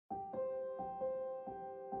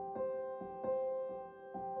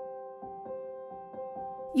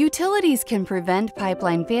Utilities can prevent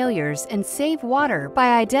pipeline failures and save water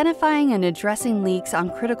by identifying and addressing leaks on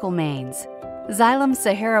critical mains. Xylem's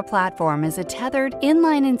Sahara platform is a tethered,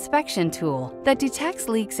 inline inspection tool that detects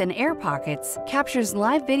leaks in air pockets, captures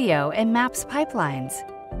live video, and maps pipelines.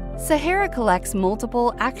 Sahara collects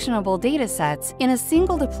multiple, actionable data sets in a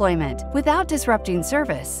single deployment without disrupting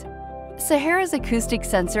service. Sahara's acoustic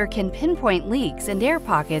sensor can pinpoint leaks and air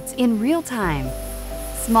pockets in real time.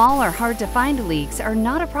 Small or hard-to-find leaks are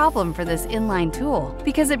not a problem for this inline tool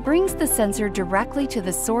because it brings the sensor directly to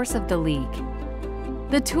the source of the leak.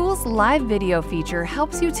 The tool's live video feature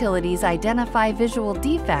helps utilities identify visual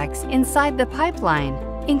defects inside the pipeline,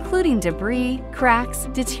 including debris, cracks,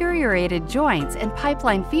 deteriorated joints, and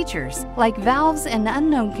pipeline features like valves and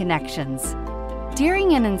unknown connections.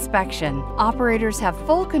 During an inspection, operators have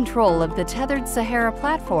full control of the tethered Sahara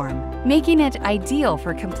platform, making it ideal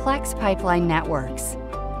for complex pipeline networks.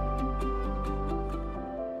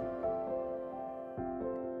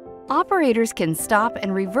 Operators can stop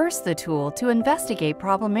and reverse the tool to investigate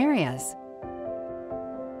problem areas.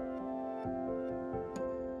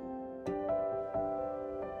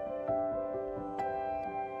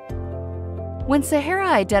 When Sahara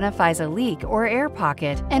identifies a leak or air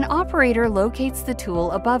pocket, an operator locates the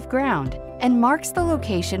tool above ground and marks the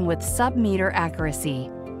location with sub-meter accuracy.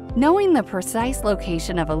 Knowing the precise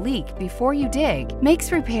location of a leak before you dig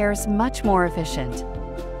makes repairs much more efficient.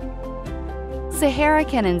 Sahara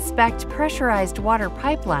can inspect pressurized water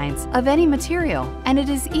pipelines of any material, and it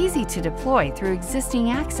is easy to deploy through existing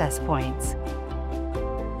access points.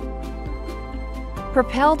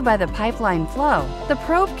 Propelled by the pipeline flow, the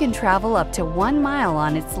probe can travel up to 1 mile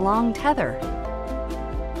on its long tether.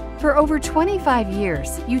 For over 25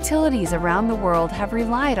 years, utilities around the world have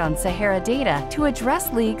relied on Sahara data to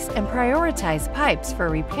address leaks and prioritize pipes for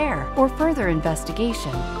repair or further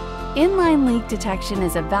investigation. Inline leak detection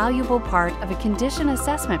is a valuable part of a condition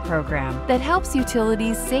assessment program that helps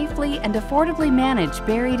utilities safely and affordably manage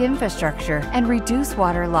buried infrastructure and reduce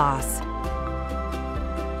water loss.